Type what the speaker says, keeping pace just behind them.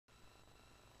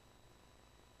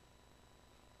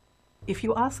if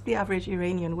you ask the average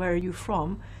Iranian, where are you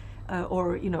from?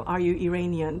 Or, you know, are you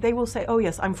Iranian? They will say, oh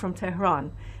yes, I'm from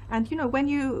Tehran. And, you know,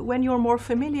 when you're more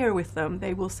familiar with them,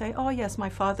 they will say, oh yes, my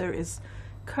father is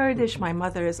Kurdish, my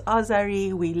mother is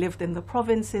Azari, we lived in the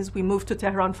provinces, we moved to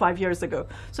Tehran 5 years ago.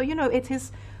 So, you know, it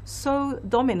is so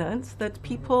dominant that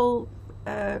people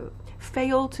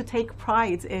fail to take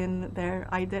pride in their,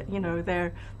 you know,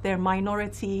 their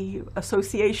minority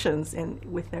associations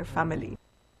with their family.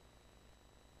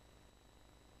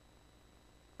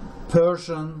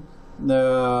 Persian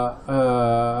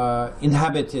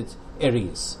inhabited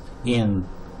areas in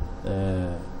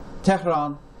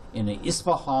Tehran, in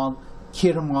Isfahan,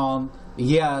 Kirman,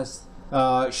 Yazd,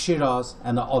 Shiraz,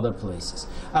 and other places.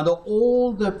 And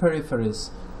all the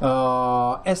peripheries,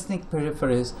 ethnic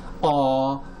peripheries,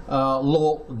 are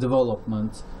low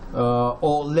development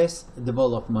or less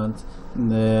development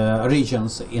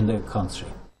regions in the country.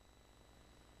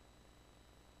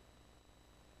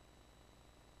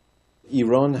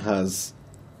 Iran has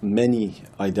many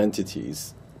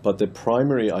identities, but the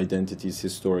primary identities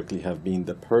historically have been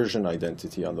the Persian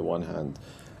identity on the one hand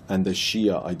and the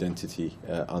Shia identity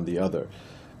on the other.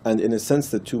 And in a sense,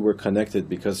 the two were connected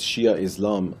because Shia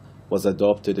Islam was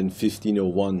adopted in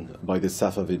 1501 by the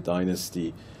Safavid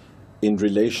dynasty in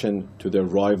relation to their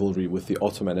rivalry with the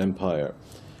Ottoman Empire.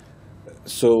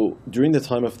 So during the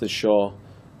time of the Shah,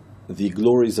 the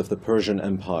glories of the Persian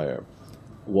Empire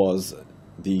was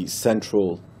the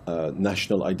central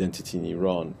national identity in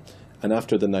Iran. And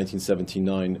after the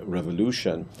 1979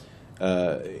 revolution,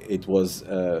 it was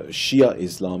Shia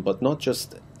Islam, but not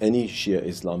just any Shia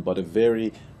Islam, but a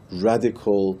very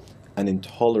radical and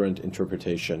intolerant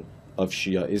interpretation of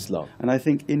Shia Islam. And I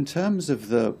think in terms of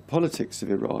the politics of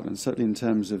Iran, and certainly in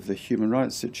terms of the human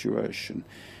rights situation,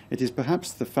 it is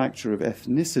perhaps the factor of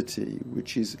ethnicity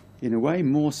which is in a way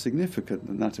more significant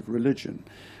than that of religion.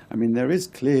 I mean, there is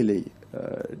clearly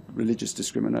religious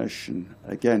discrimination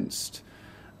against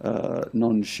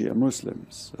non-Shia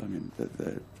Muslims. I mean,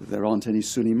 there aren't any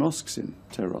Sunni mosques in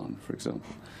Tehran, for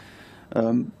example.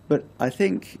 But I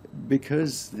think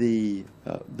because the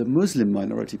Muslim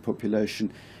minority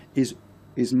population is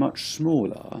much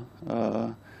smaller,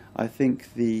 I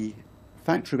think the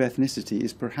factor of ethnicity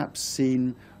is perhaps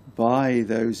seen by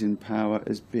those in power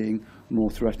as being more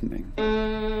threatening.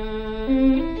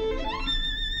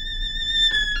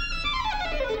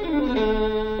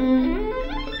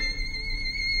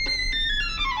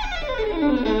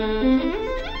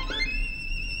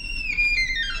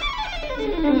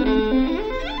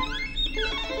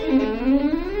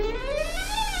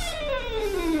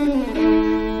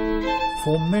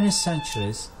 For many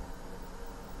centuries,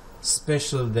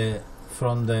 especially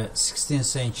from the 16th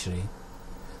century,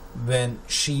 when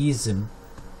Shiism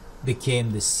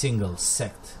became the single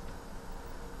sect,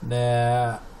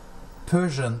 the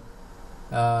Persian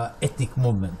ethnic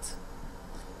movement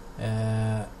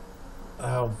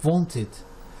wanted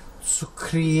to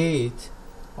create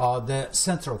the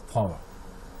center of power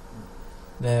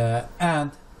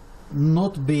and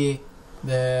not be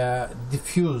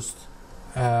diffused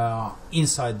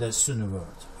inside the Sunni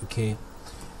world, okay?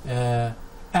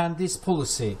 And this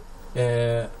policy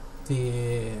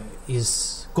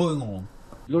is going on.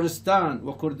 لورستان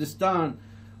وكردستان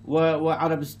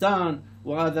وعربستان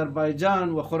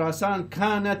وأذربيجان وخراسان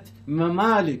كانت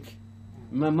ممالك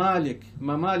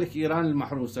إيران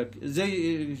المحروسة،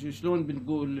 زي شلون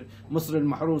بنقول مصر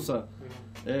المحروسة.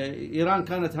 إيران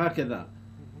كانت هكذا،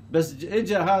 بس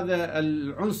اجى هذا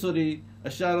العنصري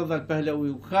الشارظة البهلوي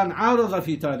وكان عارضة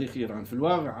في تاريخ إيران، في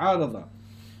الواقع عارضة،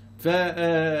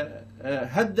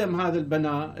 فهدم هذا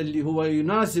البناء اللي هو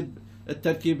يناسب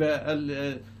التركيبة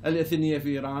الإثنية في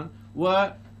إيران،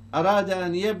 وأراد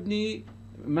أن يبني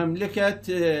مملكة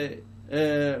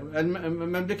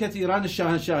إيران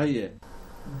الشاهنشاهية.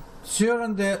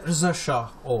 During the Reza Shah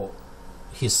or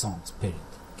his son's period,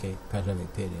 okay, Pahlavi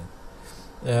period,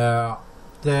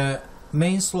 the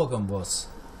main slogan was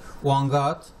one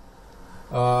God,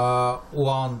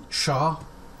 one Shah,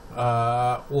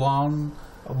 one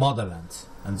motherland,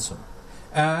 and so on.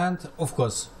 And of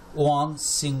course, one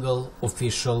single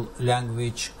official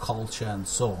language, culture, and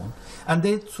so on. And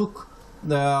they took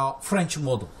the French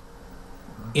model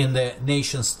in the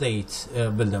nation-state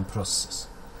building process.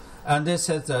 And they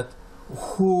said that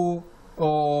who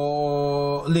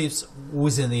lives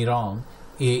within Iran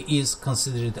is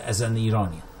considered as an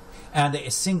Iranian. And a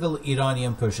single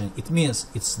Iranian Persian, it means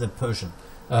it's the Persian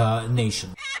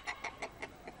nation.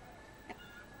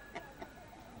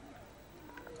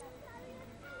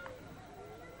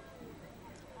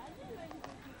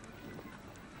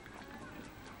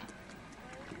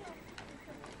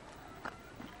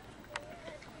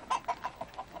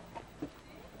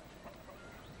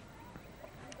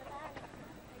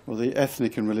 Well, the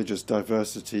ethnic and religious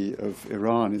diversity of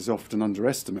Iran is often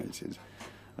underestimated.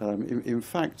 In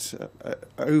fact,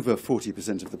 over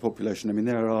 40% of the population, I mean,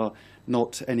 there are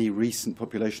not any recent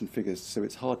population figures, so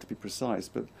it's hard to be precise,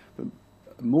 but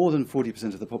more than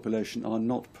 40% of the population are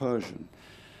not Persian.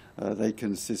 They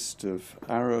consist of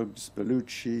Arabs,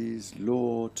 Baluchis,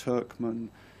 Law, Turkmen,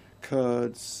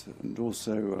 Kurds, and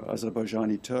also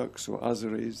Azerbaijani Turks or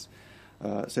Azeris.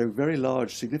 So very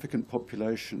large, significant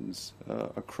populations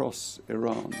across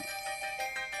Iran.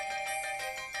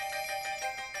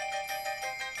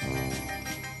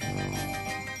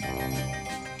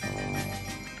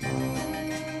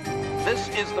 This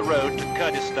is the road to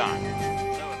Kurdistan.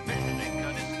 Though officially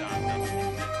Kurdistan doesn't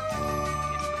exist,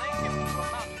 its name given to a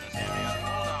mountainous area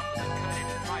called after the Kurdish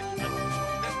tribesmen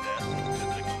who lived there since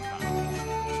biblical times.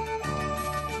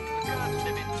 The Kurds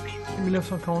live in peace. En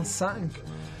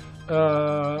 1945,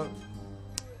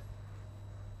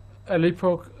 à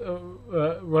l'époque,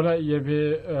 voilà, il y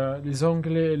avait les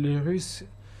Anglais et les Russes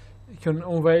qui ont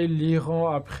envahi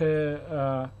l'Iran après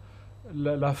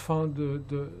la fin du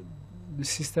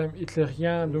système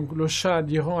hitlérien. Donc le Shah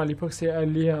d'Iran à l'époque s'est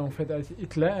allié en fait à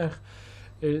Hitler,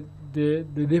 et des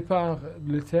départs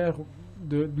militaires,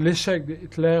 de l'échec de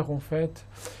Hitler en fait,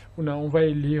 on a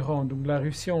envahi l'Iran. Donc la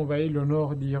Russie a envahi le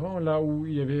nord d'Iran, là où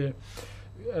il y avait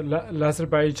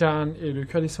l'Azerbaïdjan et le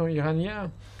Kurdistan iranien.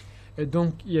 Et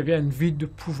donc il y avait un vide de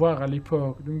pouvoir à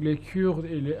l'époque. Donc les Kurdes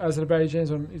et les Azerbaïdjans,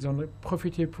 ils ont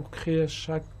profité pour créer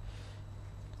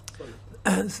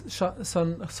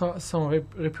son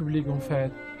république en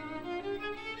fait.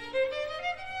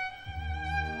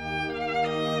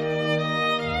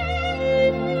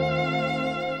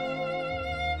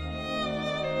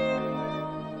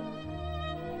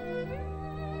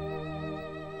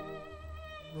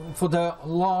 For the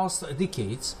last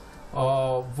decades,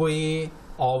 we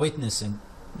are witnessing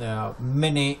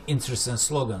many interesting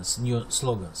slogans, new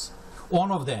slogans.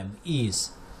 One of them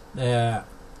is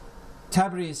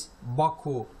Tabriz,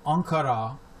 Baku,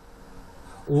 Ankara,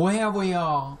 where we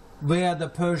are, where the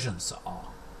Persians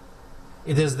are.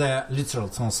 It is the literal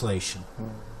translation.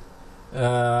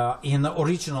 In the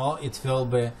original, it will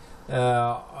be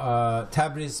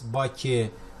Tabriz, Bakü,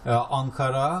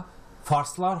 Ankara,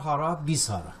 Farslar hara, biz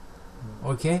hara.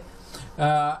 Okay?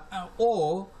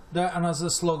 Or the another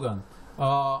slogan,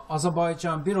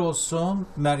 Azerbaycan bir olsun,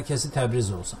 merkezi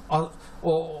Təbriz olsun.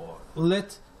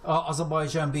 Let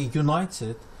Azerbaijan be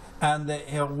united and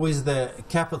with the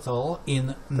capital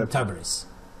in Tabriz.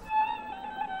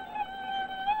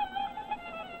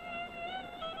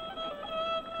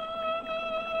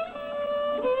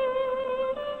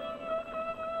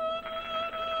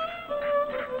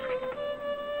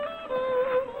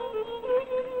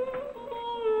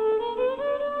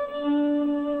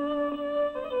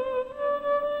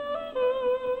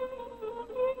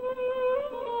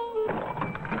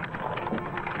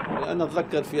 أنا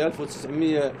أتذكر في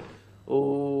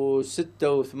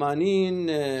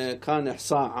 1986 كان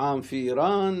إحصاء عام في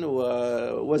إيران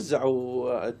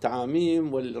ووزعوا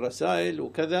التعاميم والرسائل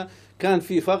وكذا. كان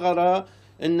في فقرة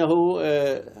أنه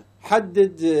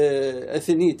حدد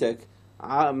أثنيتك،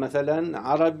 مثلا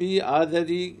عربي،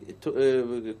 آذري،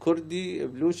 كردي،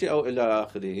 بلوشي أو إلى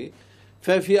آخره.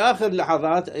 ففي آخر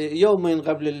لحظات يومين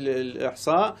قبل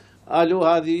الإحصاء قالوا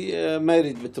هذه ما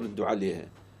يريد بتردوا عليها،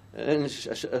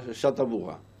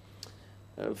 شطبوها،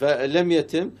 فلم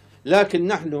يتم. لكن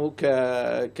نحن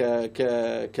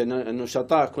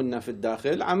كنشطاء كنا في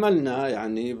الداخل عملنا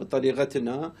يعني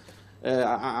بطريقتنا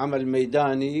عمل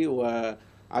ميداني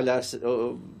وعلى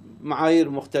معايير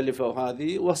مختلفة،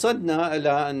 وهذه وصلنا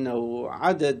إلى أنه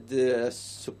عدد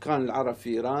السكان العرب في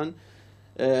إيران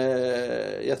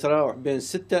يتراوح بين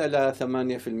 6 إلى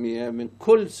 8% من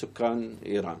كل سكان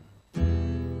إيران.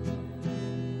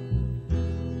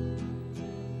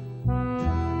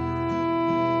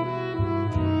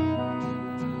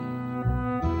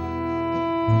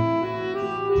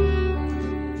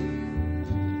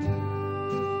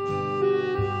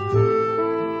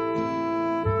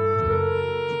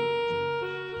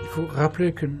 Il faut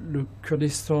rappeler que le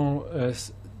Kurdistan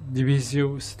est divisé,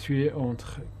 situé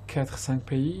entre 4-5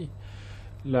 pays.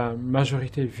 La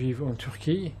majorité vivent en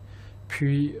Turquie,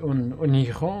 puis en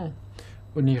Iran,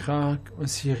 en Irak, en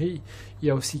Syrie. Il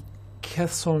y a aussi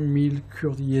 400 000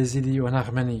 Kurdes yézidis en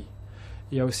Arménie.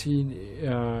 Il y a aussi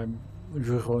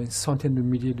une centaine de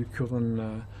milliers de Kurdes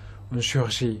en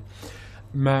Géorgie.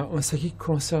 Mais en ce qui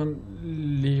concerne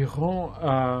l'Iran,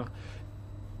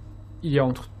 il y a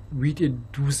entre 8 et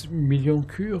 12 millions de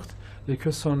Kurdes. Les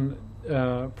Kurdes sont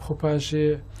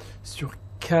propagés sur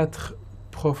 4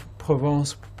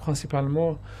 provinces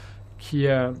principalement, qui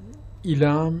est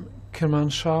Ilam,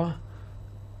 Kermanshah,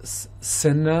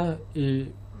 Senna et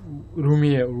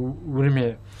Roumier.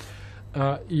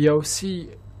 Il y a aussi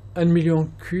 1 million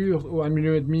Kurdes ou 1,5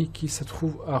 million qui se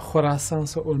trouvent à Khorasan,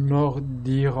 au nord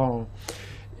d'Iran.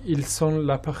 Ils sont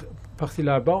partis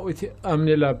là-bas, ont été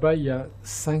amenés là-bas il y a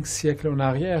 5 siècles en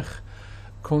arrière,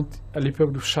 quand à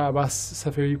l'époque du Shah Abbas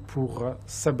s'affairait pour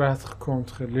s'abattre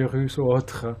contre les Russes ou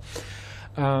autres.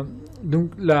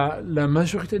 Donc la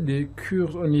majorité des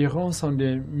Kurdes en Iran sont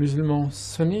des musulmans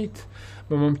sunnites,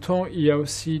 mais en même temps il y a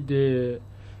aussi des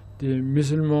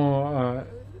musulmans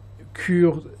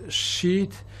kurdes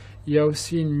chiites. Il y a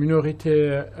aussi une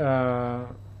minorité,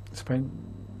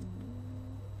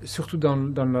 surtout dans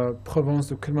la province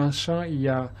de Kermanshah, il y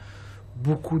a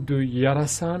beaucoup de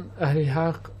Yarasan.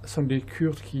 Ahl-e-Haq sont des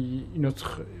Kurdes qui ont une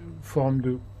autre forme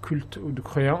de culte ou de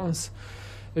croyance.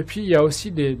 Et puis il y a aussi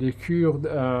des Kurdes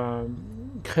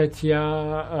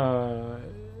chrétiens,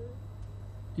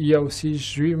 il y a aussi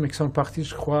juifs, mais qui sont partis,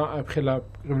 je crois, après la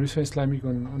révolution islamique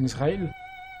en Israël.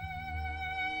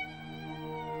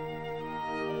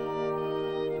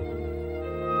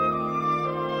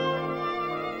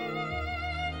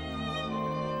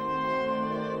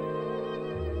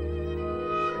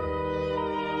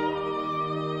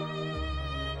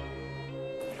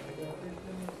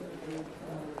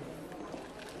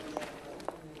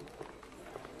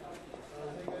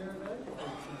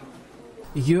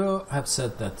 You have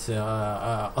said that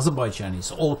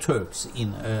Azerbaijanis or Turks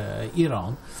in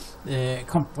Iran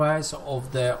comprise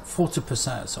of the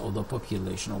 40% of the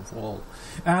population of all.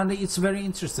 And it's very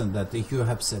interesting that you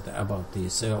have said about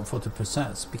this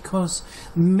 40% because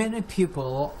many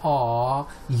people are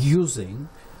using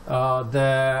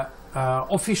the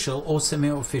official or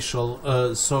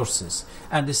semi-official sources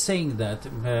and saying that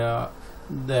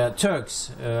the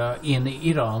Turks in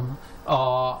Iran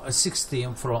are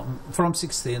 16 from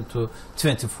 16 to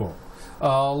 24.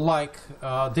 Like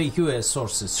the US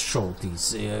sources show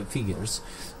these figures.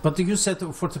 But you said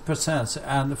 40%,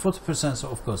 and 40%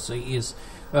 of course is,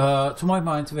 to my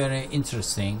mind, very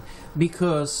interesting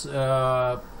because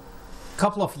a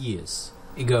couple of years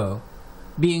ago,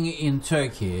 being in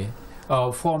Turkey,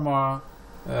 former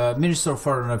Minister of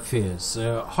Foreign Affairs,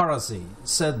 Harazi,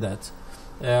 said that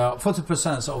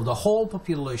 40% of the whole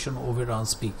population of Iran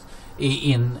speaks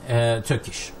in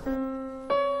Turkish.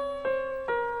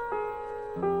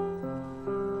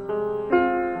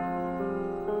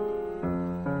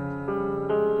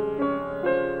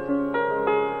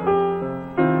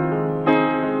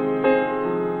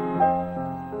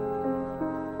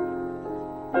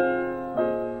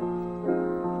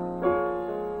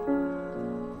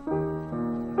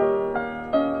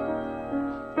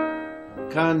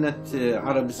 كانت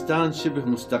عربستان شبه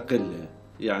مستقلة،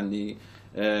 يعني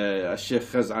الشيخ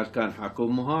خزعل كان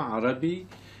حاكمها عربي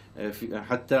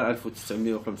حتى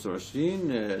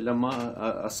 1925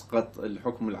 لما أسقط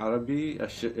الحكم العربي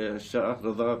الشاه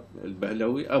رضا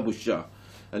البهلوي أبو الشاه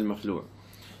المخلوع.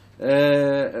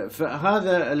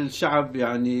 فهذا الشعب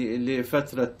يعني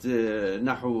لفترة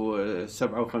نحو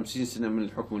 57 سنة من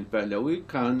الحكم البهلوي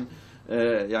كان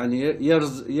يعني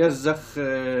يرزخ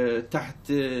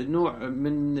تحت نوع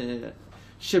من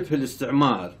شبه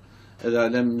الاستعمار، إذا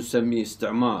لم نسميه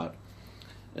استعمار،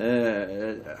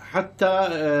 حتى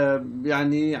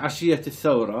يعني عشية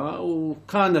الثورة،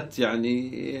 وكانت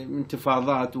يعني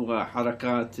انتفاضات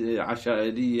وحركات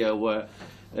عشائرية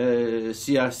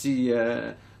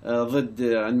وسياسية ضد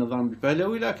النظام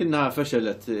البهلوي، لكنها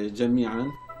فشلت جميعا.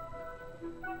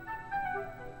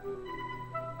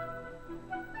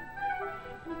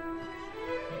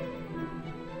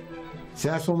 C'est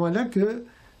à ce moment-là que,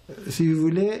 si vous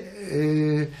voulez,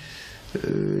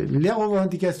 les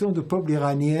revendications du peuple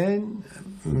iranien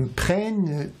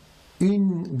prennent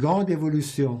une grande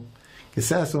évolution. Et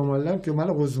c'est à ce moment-là que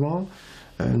malheureusement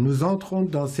nous entrons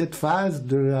dans cette phase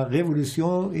de la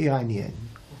révolution iranienne.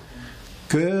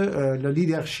 Que le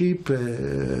leadership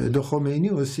de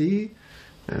Khomeini aussi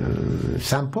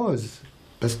s'impose.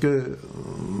 Parce que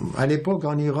à l'époque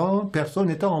en Iran, personne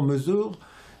n'était en mesure,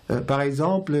 par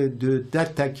exemple,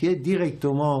 d'attaquer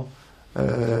directement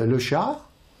le Shah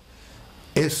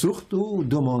et surtout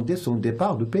demander son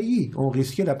départ du pays. On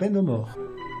risquait la peine de mort.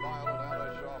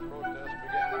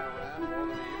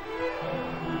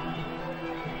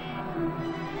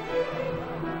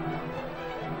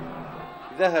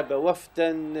 ذهب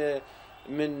وفدا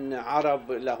من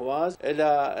عرب الأهواز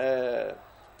إلى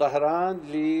طهران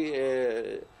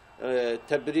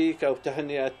لتبريك أو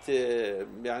تهنئة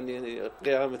يعني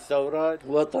قيام الثورة،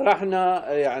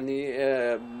 وطرحنا يعني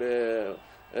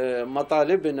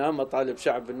مطالبنا، مطالب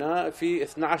شعبنا في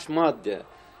 12 مادة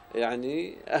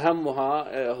يعني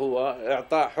أهمها هو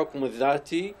إعطاء حكم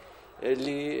الذاتي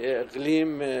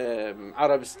لإقليم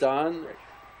عربستان،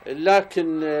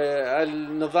 لكن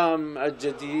النظام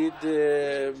الجديد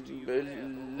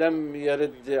لم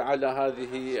يرد على هذه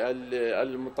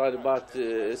المطالبات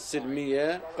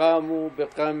السلمية. قاموا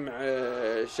بقمع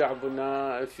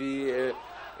شعبنا في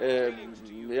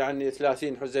يعني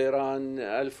 30 حزيران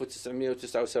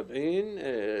 1979.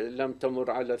 لم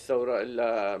تمر على الثورة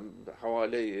إلا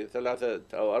حوالي 3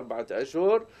 أو 4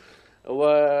 أشهر،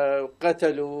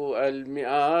 وقتلوا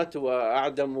المئات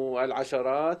وأعدموا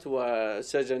العشرات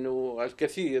وسجنوا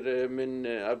الكثير من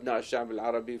أبناء الشعب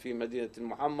العربي في مدينة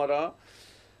المحمرة.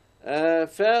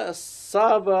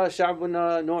 فصاب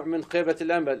شعبنا نوع من خيبة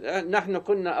الأمل. نحن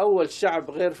كنا أول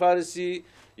شعب غير فارسي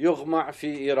يغمع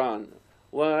في إيران،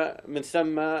 ومن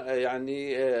ثم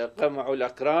يعني قمعوا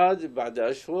الأكراد بعد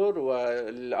أشهر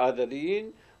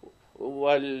والآذرين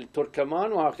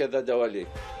والتركمان وهكذا دولي.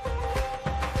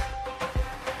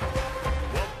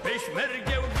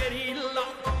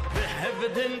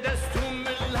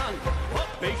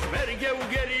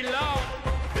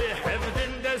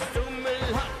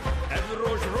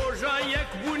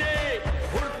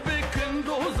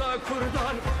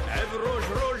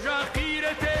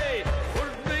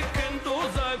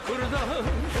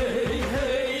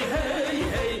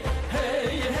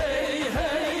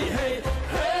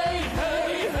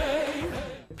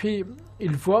 Puis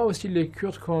il voit aussi les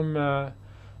Kurdes comme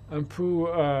un peu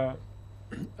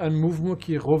un mouvement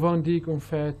qui revendique en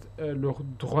fait leurs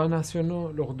droits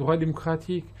nationaux, leurs droits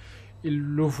démocratiques. Il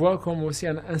le voit comme aussi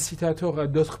un incitateur à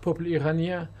d'autres peuples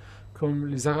iraniens, comme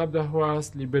les Arabes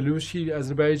d'Ahwaz, les Belouchis, les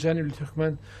Azerbaïdjanais, les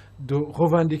Turkmènes, de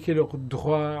revendiquer leurs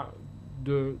droits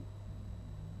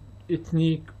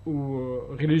ethniques ou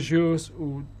religieux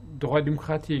ou droits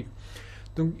démocratiques.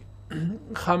 Donc,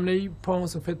 Khomeini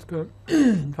pense en fait que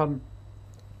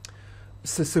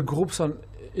ces groupes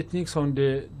ethniques sont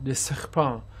des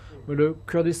serpents, mais le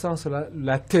Kurdistan c'est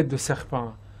la tête de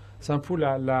serpent. C'est un peu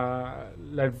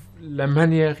la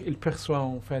manière il perçoit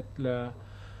en fait le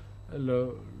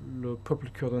peuple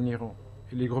kurde en Iran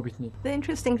et les groupes ethniques. The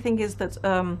interesting thing is that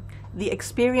the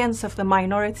experience of the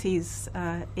minorities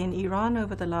in Iran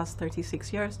over the last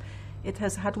 36 years, it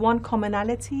has had one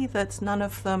commonality, that none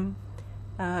of them,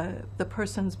 the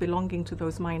persons belonging to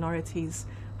those minorities,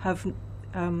 have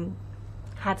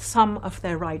had some of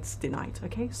their rights denied.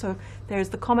 Okay, so there's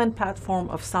the common platform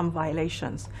of some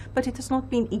violations, but it has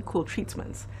not been equal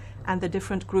treatment. And the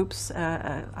different groups,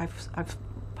 I've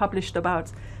published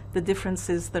about the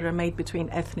differences that are made between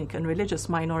ethnic and religious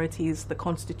minorities. The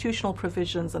constitutional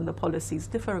provisions and the policies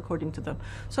differ according to them.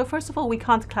 So first of all, we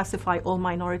can't classify all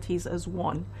minorities as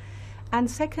one. And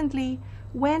secondly,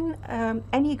 when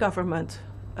any government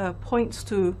points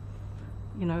to,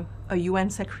 you know, a UN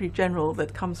Secretary General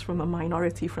that comes from a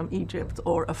minority from Egypt,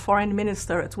 or a foreign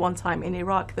minister at one time in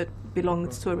Iraq that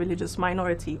belongs to a religious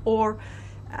minority, or,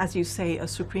 as you say, a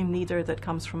supreme leader that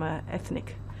comes from an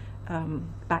ethnic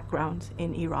background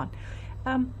in Iran,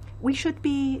 we should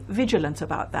be vigilant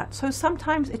about that. So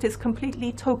sometimes it is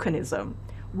completely tokenism.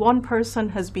 One person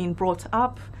has been brought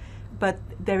up, but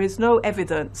there is no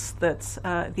evidence that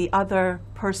the other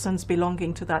persons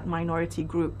belonging to that minority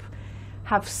group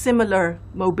have similar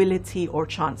mobility or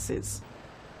chances.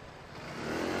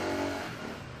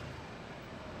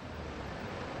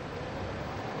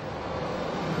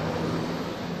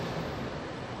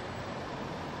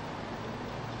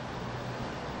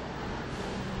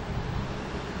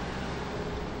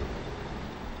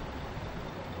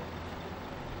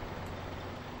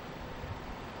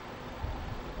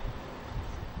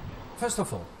 First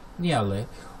of all, nearly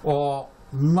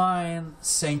 9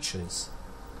 centuries,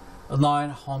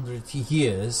 900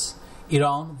 years,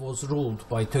 Iran was ruled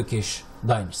by Turkish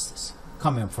dynasties,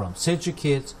 coming from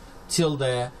Seljukids till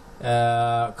the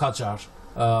Qajar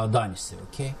dynasty,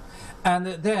 okay? And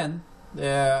then,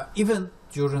 even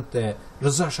during the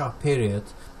Reza Shah period,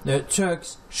 the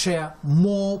Turks share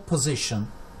more position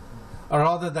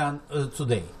rather than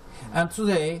today. And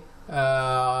today,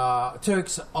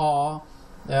 Turks are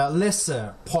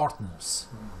lesser partners,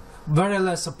 very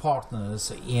lesser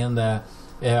partners in the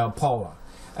power,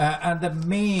 and the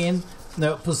main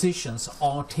positions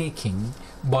are taken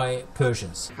by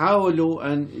Persians.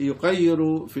 حاولوا أن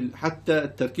يغيروا في حتى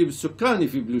التركيب السكاني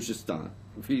في بلوشستان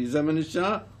في زمن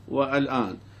الشاه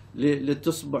والآن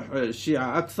لتصبح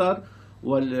الشيعة أكثر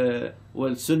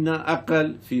والسنة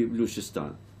أقل في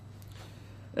بلوشستان.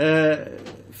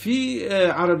 في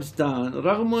عربستان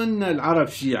رغم أن العرب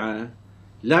شيعة،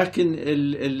 لكن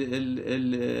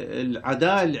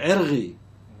العداء العرقي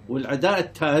والعداء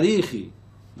التاريخي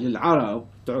للعرب،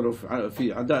 تعرف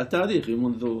في عداء تاريخي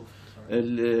منذ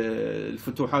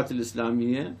الفتوحات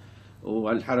الإسلامية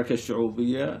والحركة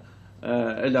الشعوبية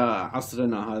إلى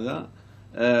عصرنا هذا.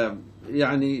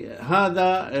 يعني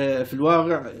هذا في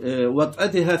الواقع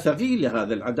وطأتها ثقيلة،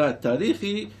 هذا العداء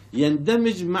التاريخي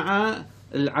يندمج مع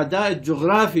العداء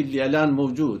الجغرافي اللي الآن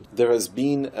موجود. There has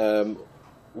been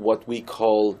what we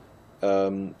call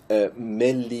a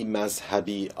milli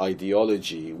mazhabi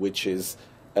ideology, which is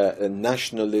a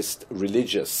nationalist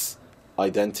religious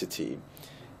identity,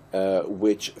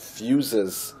 which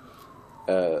fuses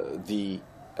the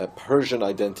Persian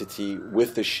identity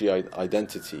with the Shiite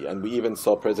identity. And we even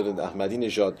saw President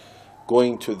Ahmadinejad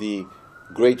going to the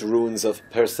great ruins of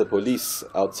Persepolis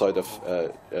outside of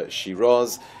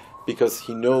Shiraz, because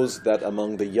he knows that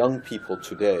among the young people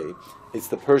today, it's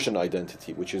the Persian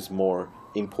identity which is more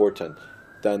important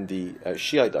than the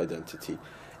Shiite identity.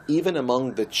 Even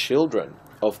among the children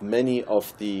of many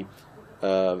of the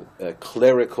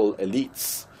clerical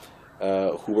elites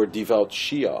who were devout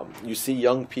Shia, you see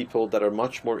young people that are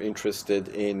much more interested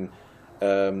in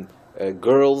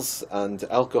girls and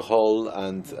alcohol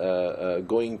and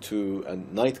going to a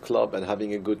nightclub and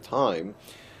having a good time.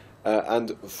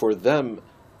 And for them,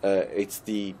 it's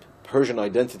the Persian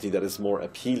identity that is more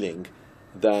appealing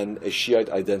than a Shiite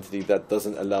identity that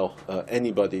doesn't allow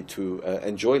anybody to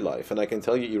enjoy life. And I can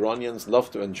tell you, Iranians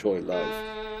love to enjoy life.